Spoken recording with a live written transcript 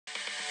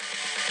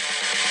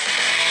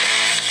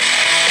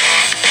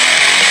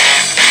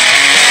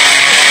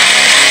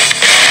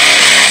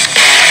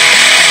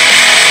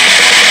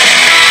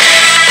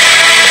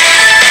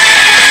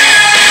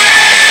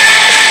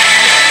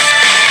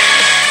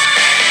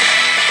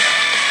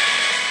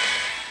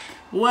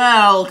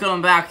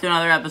Welcome back to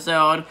another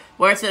episode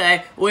where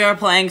today we are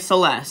playing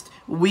Celeste.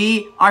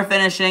 We are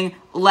finishing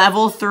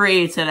level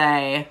 3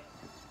 today.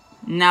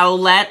 Now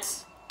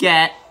let's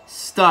get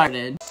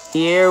started.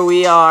 Here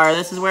we are.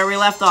 This is where we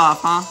left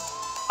off, huh?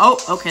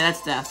 Oh, okay,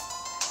 that's death.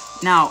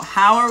 Now,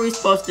 how are we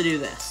supposed to do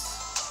this?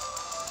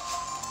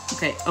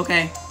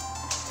 Okay.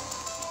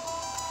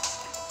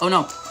 Oh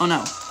no.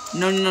 No.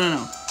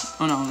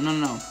 Oh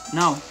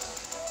no.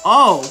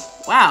 Oh,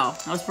 wow.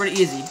 That was pretty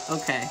easy.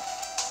 Okay.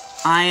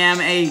 I am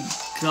a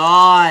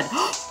god.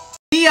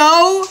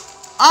 Theo?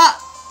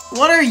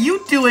 What are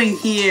you doing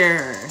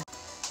here?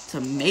 It's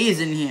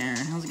amazing here.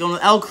 How's it going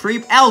with El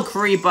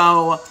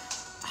Creepo?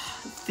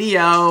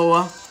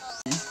 Theo.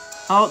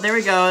 Oh, there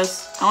he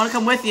goes. I want to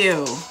come with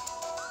you.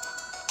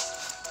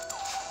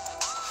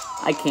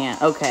 I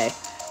can't. Okay.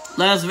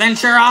 Let us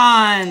venture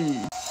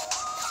on.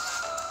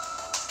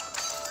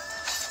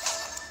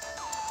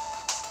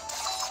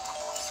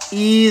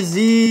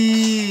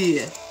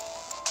 Easy.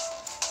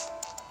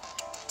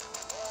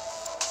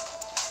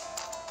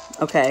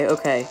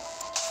 Okay.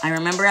 I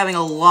remember having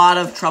a lot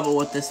of trouble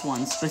with this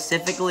one,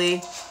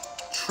 specifically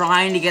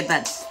trying to get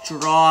that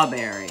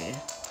strawberry.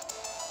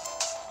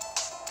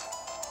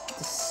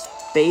 To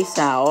space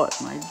out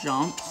my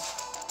jumps.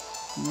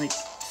 And, like,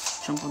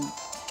 just jump on the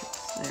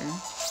tips there.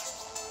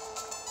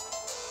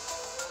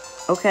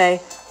 Okay,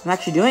 I'm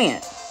actually doing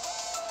it.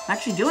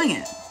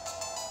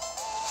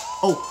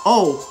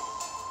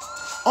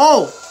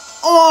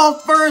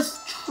 Oh,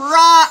 first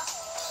try.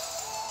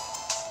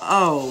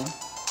 Oh.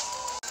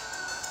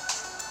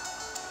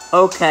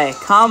 Okay,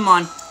 come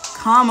on.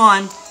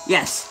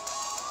 Yes,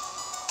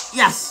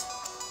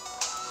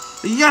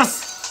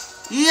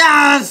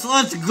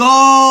 let's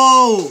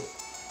go.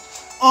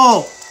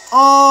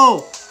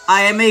 Oh,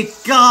 I am a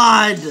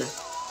god.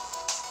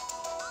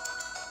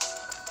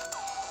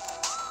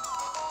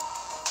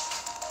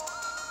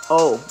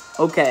 Oh,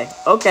 okay.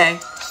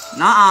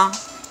 Nuh-uh.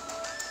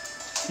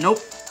 Nope.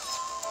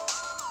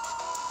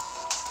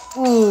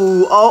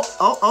 Ooh,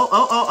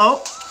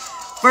 oh.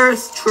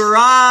 First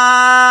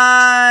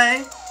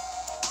try!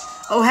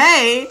 Oh,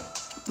 hey!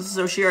 This is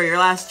Oshiro, your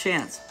last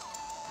chance.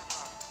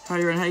 How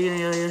do you run?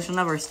 You shall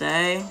never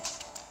stay.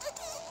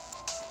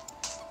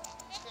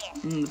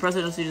 The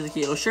presser just uses the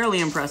key. It'll surely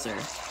impress her.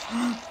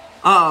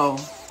 Uh-oh.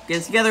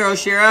 Get it together,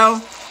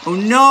 Oshiro. Oh,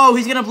 no!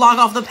 He's gonna block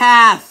off the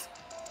path!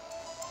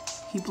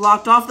 He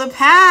blocked off the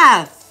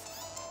path!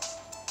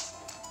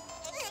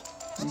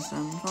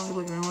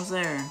 Almost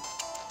there.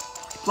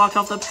 He blocked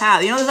off the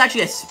path. You know there's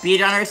actually a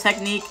speedrunner's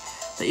technique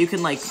that you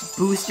can, like,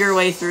 boost your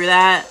way through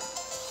that?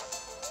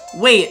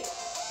 Wait!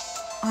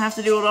 I have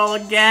to do it all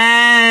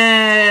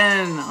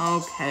again!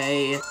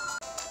 Okay.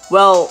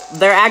 Well,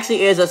 there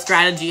actually is a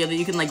strategy that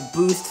you can, like,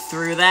 boost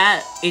through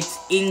that. It's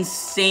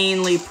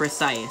insanely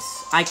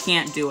precise. I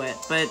can't do it,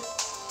 but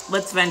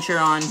let's venture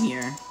on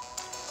here.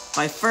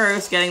 By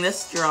first getting this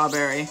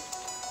strawberry.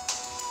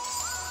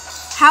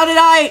 How did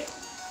I...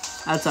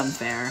 That's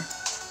unfair.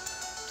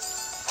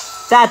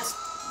 That's...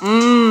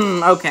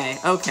 okay.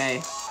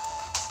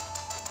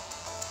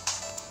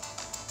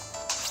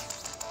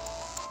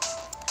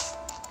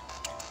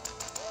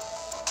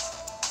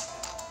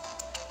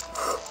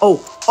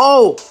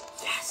 Oh,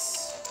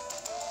 yes.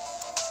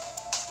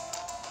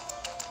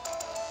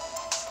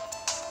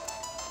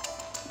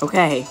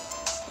 Okay.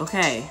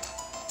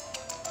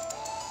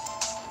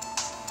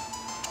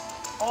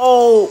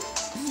 Oh,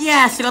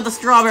 yes, I got the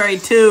strawberry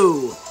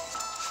too.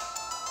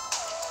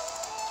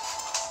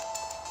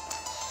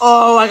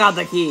 Oh, I got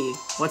the key.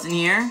 What's in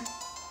here?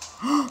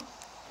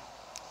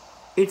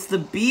 It's the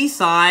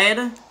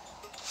B-side.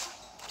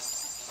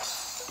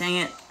 Dang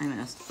it, I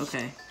missed.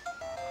 Okay.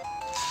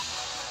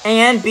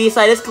 And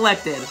B-side is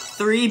collected.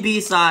 3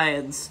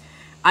 B-sides.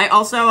 I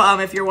also,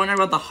 if you're wondering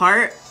about the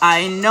heart,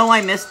 I know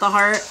I missed the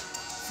heart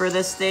for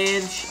this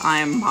stage.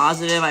 I'm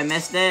positive I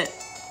missed it.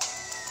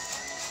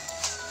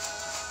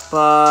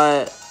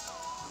 But,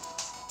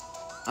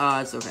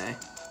 it's okay.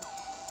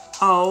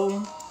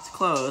 Oh, it's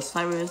close.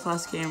 This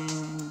last game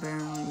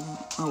barely,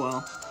 oh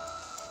well.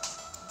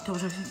 Double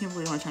check, I can't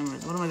believe how much time it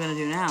is. What am I gonna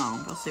do now?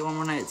 I'll stay one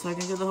more night so I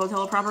can give the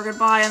hotel a proper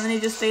goodbye, and then he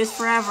just stays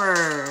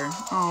forever.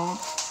 Oh.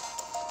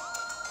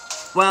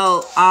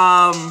 Well,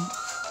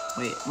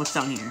 wait, what's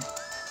down here?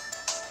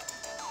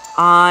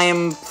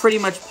 I'm pretty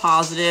much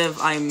positive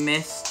I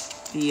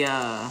missed the,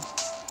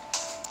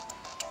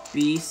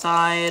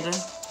 B-side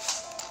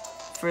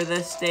for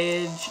this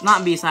stage.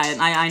 Not B-side,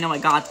 I know I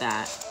got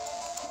that.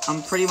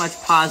 I'm pretty much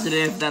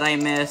positive that I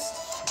missed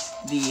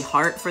the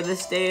heart for this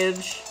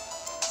stage.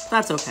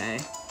 That's okay.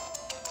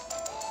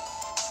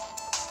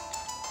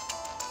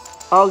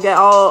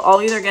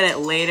 I'll either get it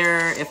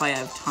later if I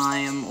have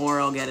time,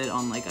 or I'll get it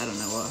on, like, I don't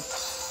know,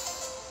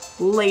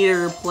 a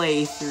later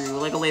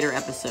playthrough, like a later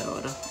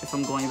episode, if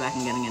I'm going back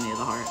and getting any of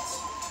the hearts.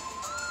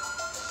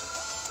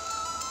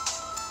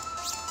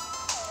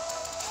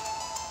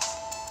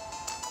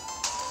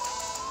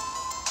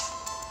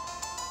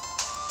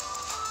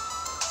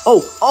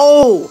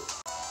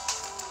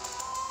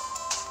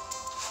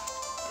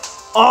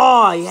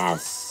 Oh,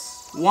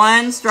 yes!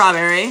 1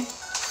 strawberry.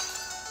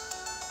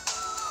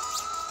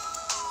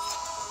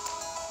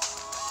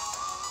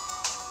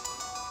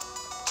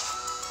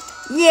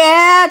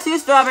 Yeah, 2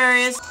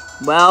 strawberries.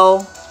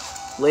 Well,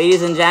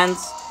 ladies and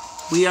gents,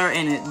 we are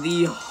in it.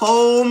 The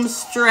home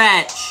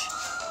stretch.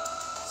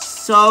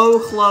 So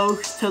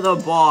close to the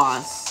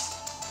boss.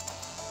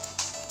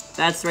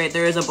 That's right,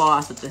 there is a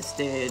boss at this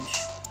stage.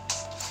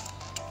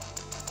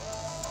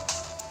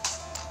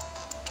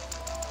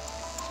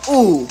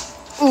 Ooh,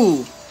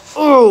 ooh,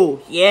 ooh,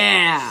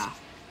 yeah.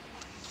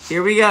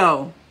 Here we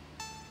go.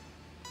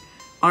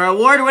 Our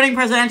award-winning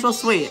presidential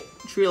suite.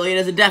 Truly, it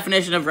is a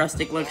definition of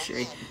rustic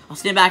luxury. I'll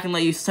stand back and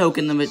let you soak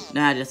in the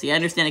majesty. I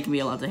understand it can be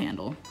a lot to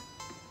handle.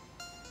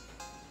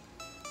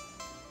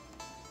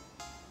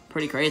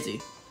 Pretty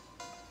crazy.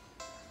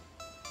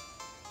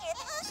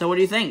 So what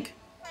do you think?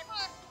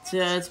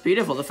 It's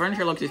beautiful. The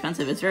furniture looks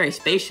expensive. It's very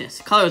spacious.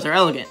 Colors are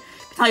elegant.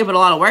 I can tell you put a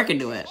lot of work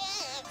into it.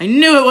 I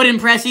knew it would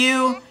impress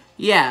you!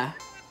 Yeah.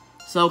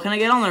 So, can I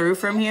get on the roof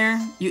from here?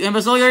 You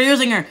imbecile, you're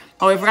using her!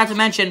 Oh, I forgot to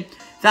mention,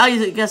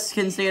 values that guests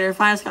can stay at her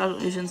finest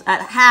calculations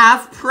at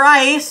half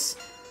price!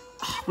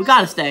 Oh, we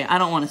gotta stay. I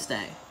don't want to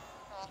stay.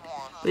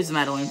 Please,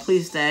 Madeline,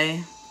 please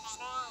stay.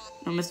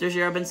 No, Mr.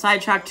 Oshiro, I've been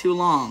sidetracked too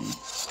long.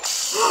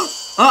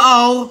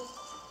 Uh-oh!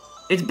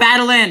 It's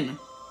Battlein!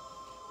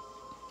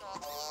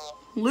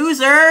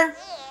 Loser!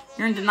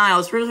 You're in denial.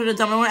 It's rude to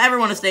tell me I don't ever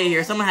want to stay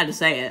here. Someone had to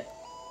say it.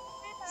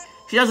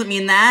 She doesn't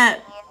mean that.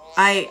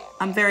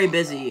 I'm very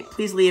busy.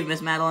 Please leave,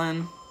 Miss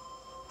Madeline.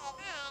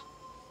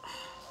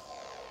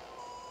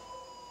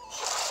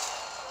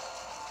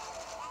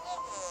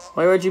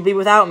 Where would you be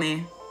without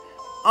me?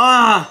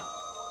 Ah!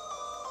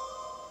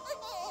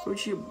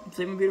 Would you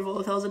say my beautiful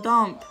hotel's a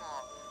dump?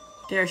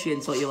 Dare she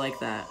insult you like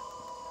that?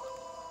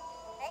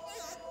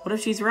 What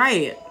if she's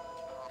right?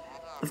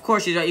 Of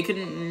course she's right. You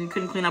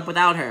couldn't clean up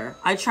without her.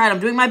 I tried. I'm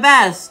doing my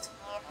best.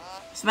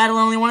 Miss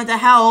Madeline only wanted to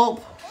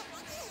help.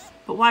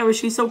 But why was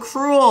she so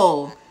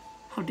cruel?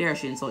 How dare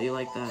she insult you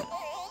like that?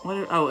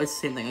 What? Oh, it's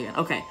the same thing again.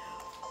 Okay.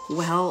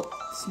 Well,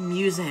 it's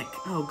music.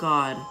 Oh,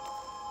 God.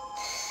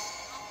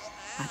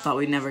 I thought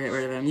we'd never get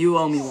rid of him. You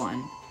owe me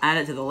one. Add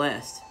it to the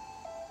list.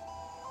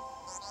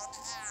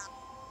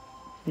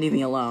 Leave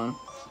me alone.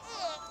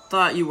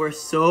 Thought you were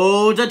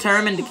so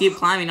determined to keep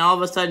climbing. All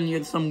of a sudden,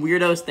 you're some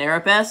weirdo's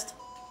therapist?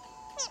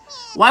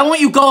 Why won't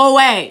you go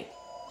away?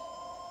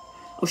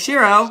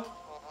 Oshiro,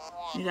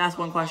 I need to ask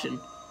one question.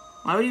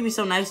 Why would you be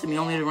so nice to me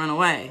only to run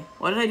away?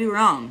 What did I do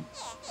wrong?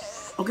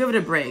 I'll give it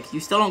a break. You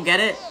still don't get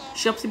it?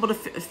 She helps people to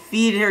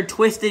feed her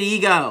twisted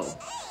ego.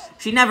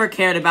 She never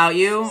cared about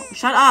you.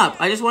 Shut up.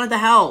 I just wanted to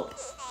help.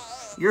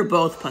 You're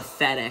both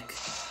pathetic.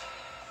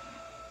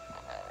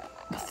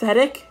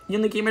 Pathetic? You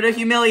only came here to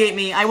humiliate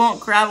me. I won't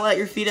grovel at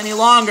your feet any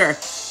longer.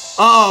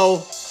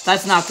 Uh-oh.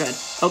 That's not good.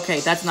 Okay,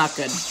 that's not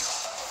good.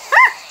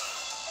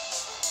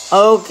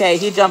 Okay,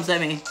 he jumps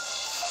at me.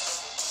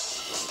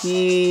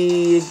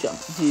 He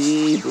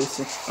boosts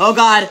me. Oh,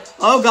 God.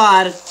 Oh,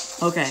 God.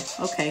 Okay,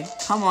 okay.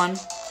 Come on.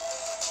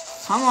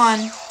 Come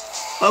on.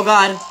 Oh,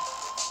 God.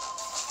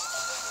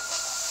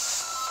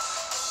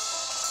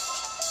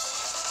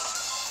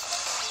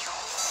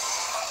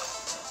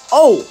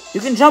 Oh, you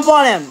can jump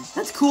on him.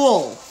 That's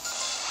cool.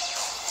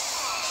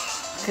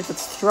 Get that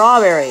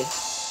strawberry.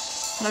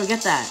 How do I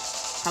get that?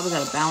 Probably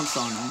gotta bounce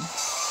on him.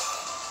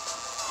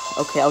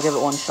 Okay, I'll give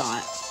it one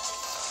shot.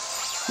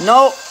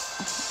 Nope.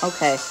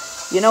 Okay.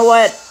 You know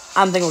what?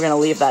 I'm thinking we're gonna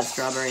leave that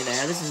strawberry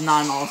there. This is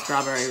not an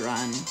all-strawberry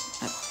run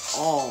at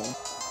all.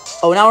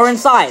 Oh, now we're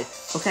inside.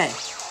 Okay.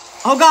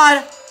 Oh,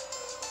 God.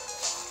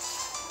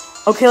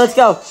 Okay, let's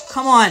go.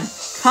 Come on.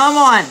 Come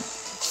on.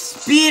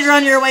 Speed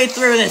run your way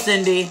through this,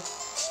 Indy.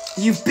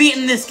 You've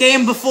beaten this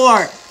game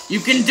before. You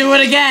can do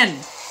it again.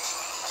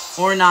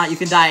 Or not. You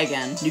can die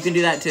again. You can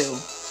do that too.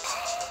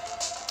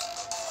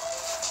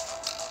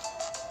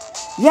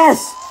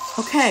 Yes.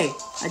 Okay.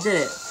 I did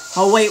it.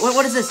 Oh, wait.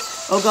 What is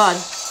this? Oh, God.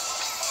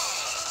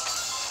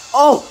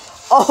 Oh.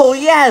 Oh,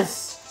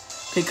 yes.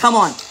 Okay, come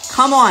on.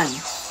 Come on.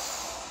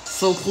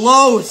 So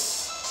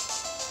close.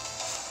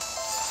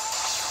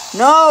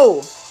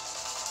 No.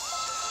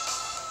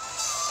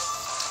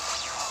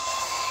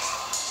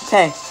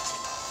 Okay.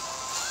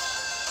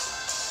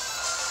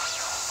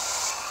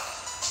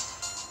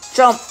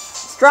 Jump.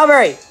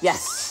 Strawberry.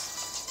 Yes.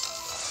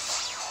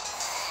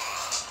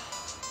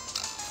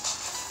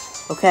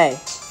 Okay.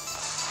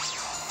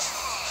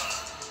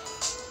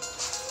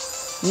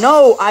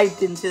 No, I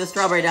didn't see the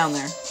strawberry down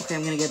there. Okay,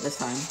 I'm gonna get it this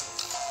time.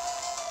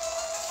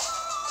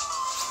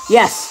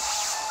 Yes.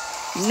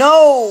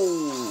 No.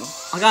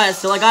 I got it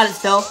still. I got it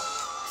still.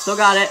 Still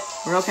got it.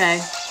 We're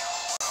okay.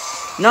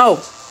 No.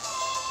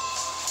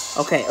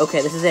 Okay,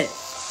 okay, this is it.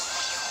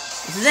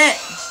 This is it.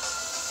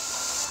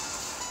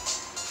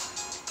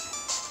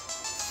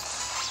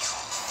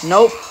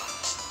 Nope.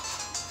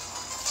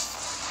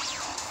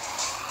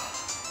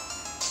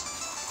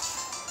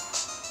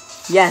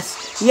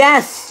 Yes.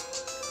 Yes.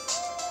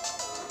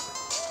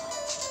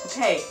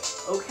 Okay.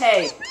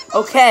 Okay.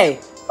 Okay.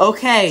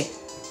 Okay.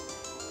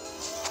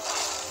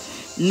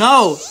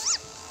 No.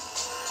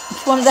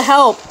 Just wanted to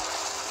help.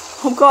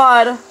 Oh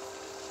god.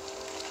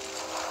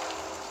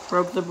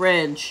 Broke the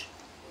bridge.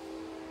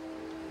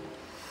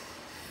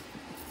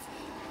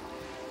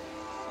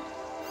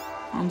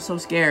 I'm so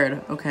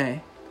scared.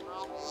 Okay.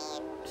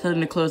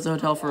 Deciding to close the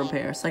hotel for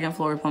repair. Second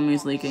floor plumbing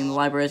is leaking. The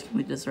library is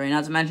complete disarray.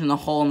 Not to mention the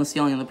hole in the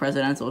ceiling of the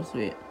presidential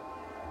suite.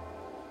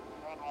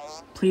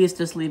 Please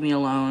just leave me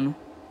alone.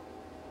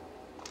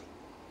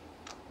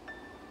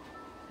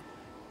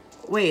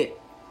 Wait.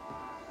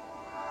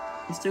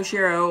 Mr.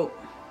 Oshiro.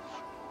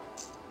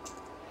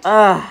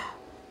 Ugh.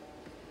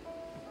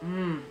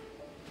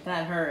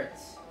 That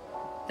hurts.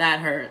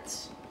 That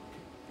hurts.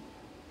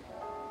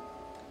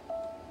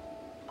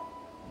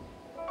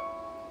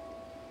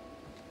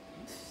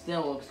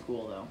 Still looks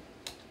cool though.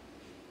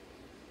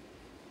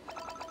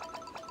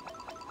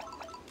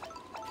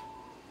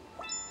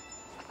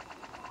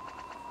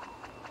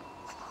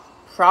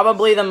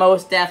 Probably the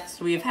most deaths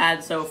we've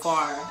had so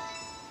far.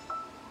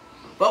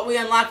 But we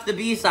unlocked the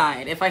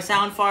B-side. If I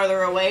sound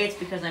farther away, it's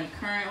because I'm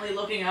currently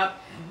looking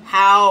up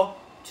how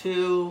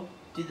to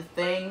do the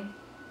thing.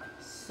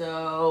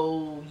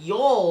 So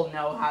you'll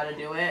know how to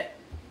do it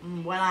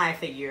when I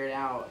figure it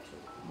out,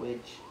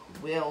 which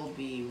will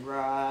be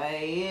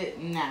right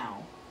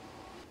now.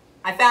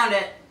 I found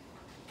it.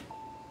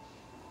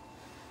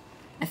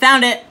 I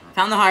found it.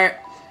 Found the heart.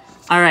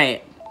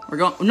 Alright. We're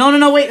going.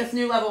 No, wait. That's a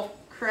new level.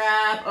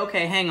 Crap.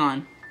 Okay, hang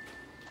on.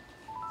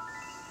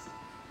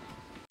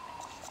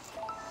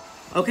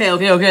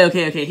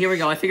 Okay. Here we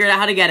go. I figured out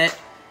how to get it.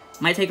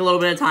 Might take a little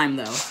bit of time,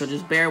 though, so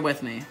just bear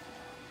with me.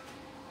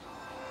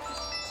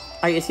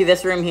 Alright, you see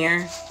this room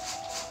here?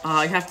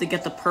 You have to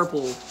get the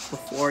purple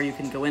before you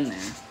can go in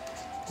there.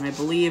 And I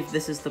believe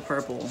this is the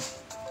purple.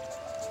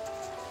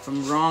 If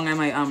I'm wrong,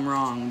 I'm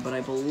wrong, but I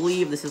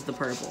believe this is the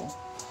purple.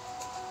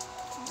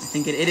 I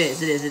think it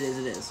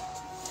is.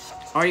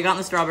 Already gotten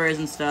the strawberries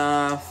and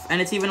stuff,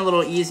 and it's even a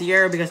little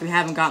easier because we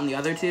haven't gotten the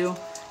other two.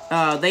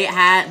 They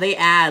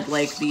add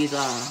like these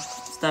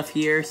stuff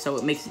here, so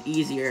it makes it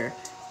easier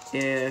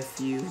if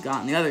you've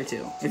gotten the other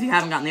two. If you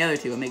haven't gotten the other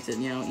two, it makes it,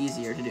 you know,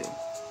 easier to do.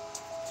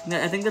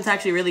 I think that's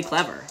actually really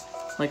clever,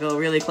 like a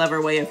really clever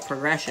way of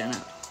progression,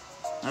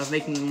 of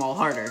making them all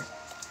harder.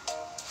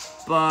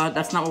 But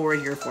that's not what we're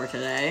here for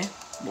today.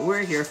 What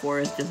we're here for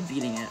is just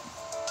beating it.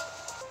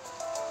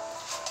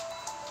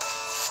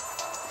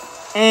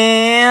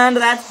 And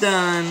that's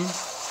done.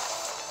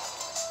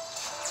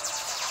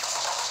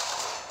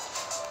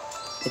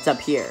 It's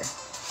up here.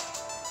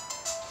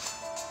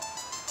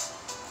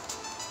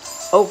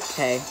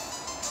 Okay.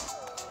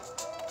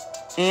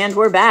 And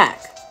we're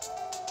back.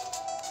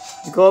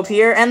 You go up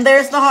here, and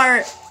there's the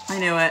heart. I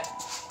knew it.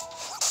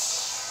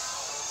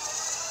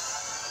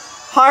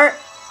 Heart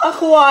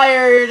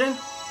acquired.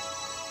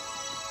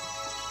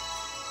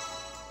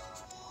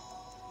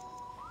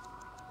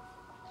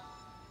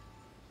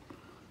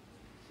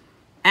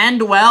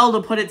 And well,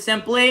 to put it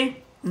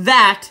simply,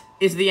 that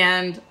is the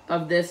end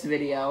of this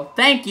video.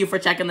 Thank you for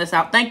checking this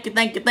out. Thank you.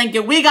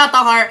 We got the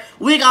heart,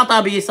 we got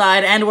the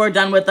B-side, and we're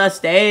done with the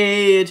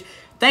stage.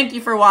 Thank you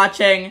for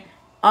watching.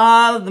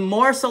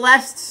 More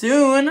Celeste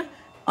soon.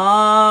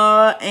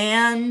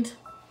 And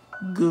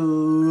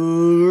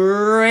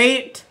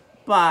great.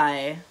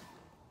 Bye.